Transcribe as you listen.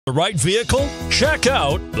The right vehicle? Check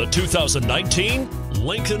out the 2019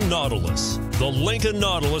 Lincoln Nautilus. The Lincoln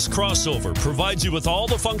Nautilus crossover provides you with all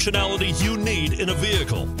the functionality you need in a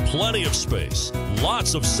vehicle. Plenty of space,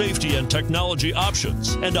 lots of safety and technology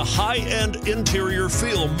options, and a high-end interior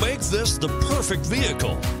feel make this the perfect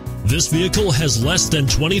vehicle. This vehicle has less than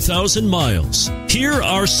 20,000 miles. Here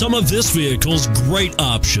are some of this vehicle's great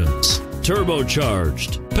options: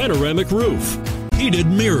 turbocharged, panoramic roof, heated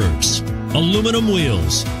mirrors, aluminum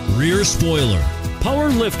wheels, rear spoiler, power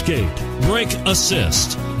liftgate, brake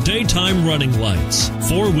assist, daytime running lights,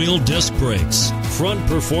 four-wheel disc brakes, front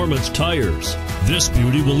performance tires. This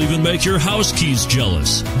beauty will even make your house keys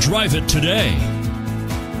jealous. Drive it today.